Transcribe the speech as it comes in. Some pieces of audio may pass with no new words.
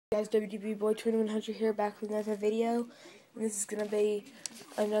Guys, WDB Boy 2100 here, back with another video. And this is gonna be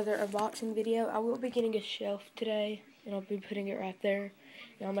another unboxing video. I will be getting a shelf today, and I'll be putting it right there,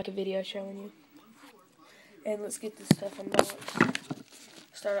 and I'll make a video showing you. And let's get this stuff unboxed.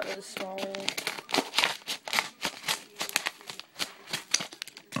 Start out with a small one.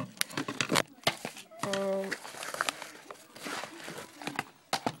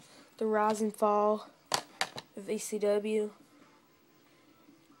 The Rise and Fall of ECW.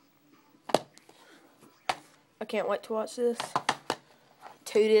 I can't wait to watch this.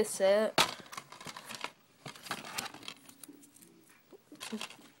 2-disc set.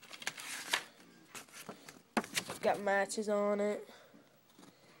 Got matches on it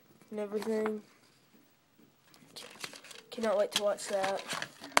and everything. Cannot wait to watch that.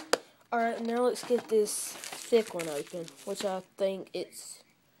 Alright, now let's get this thick one open, which I think I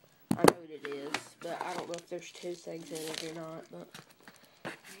know what it is, but I don't know if there's two things in it or not. But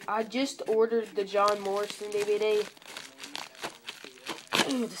I just ordered the John Morrison DVD.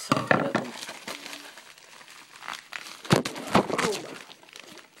 Just so I can open.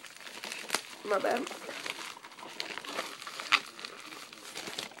 Oh my bad.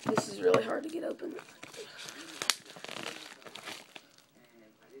 This is really hard to get open.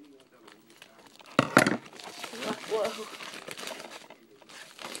 Whoa.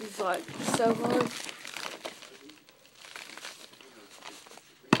 This is like so hard.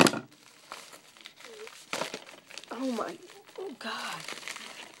 Oh God.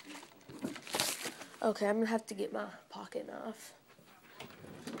 Okay, I'm gonna have to get my pocket knife.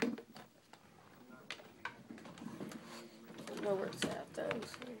 I don't know where it's at though.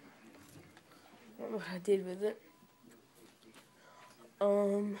 So I don't know what I did with it. I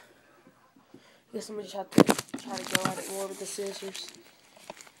guess I'm gonna just have to try to go at it more with the scissors.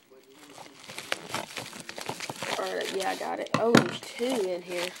 Alright, yeah, I got it. Oh, there's two in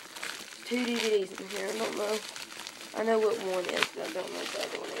here. 2 DVDs in here. I don't know. I know what one is, but I don't know what the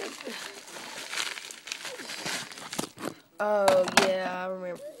other one is. Oh, yeah, I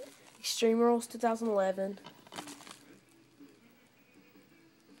remember. Extreme Rules 2011.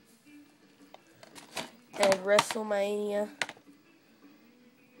 And WrestleMania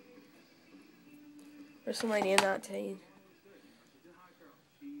 19.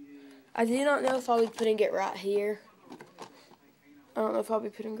 I do not know if I'll be putting it right here. I don't know if I'll be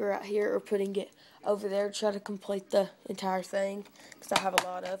putting it right here or putting it over there to try to complete the entire thing, because I have a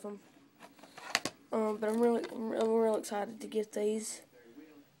lot of them. But I'm real excited to get these.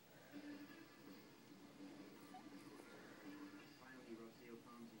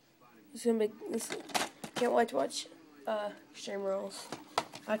 It's gonna be. Can't wait to watch Extreme Rules.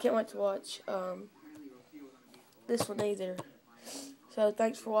 I can't wait to watch this one either. So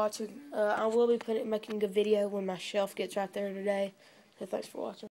thanks for watching. I will be making a video when my shelf gets right there today. So thanks for watching.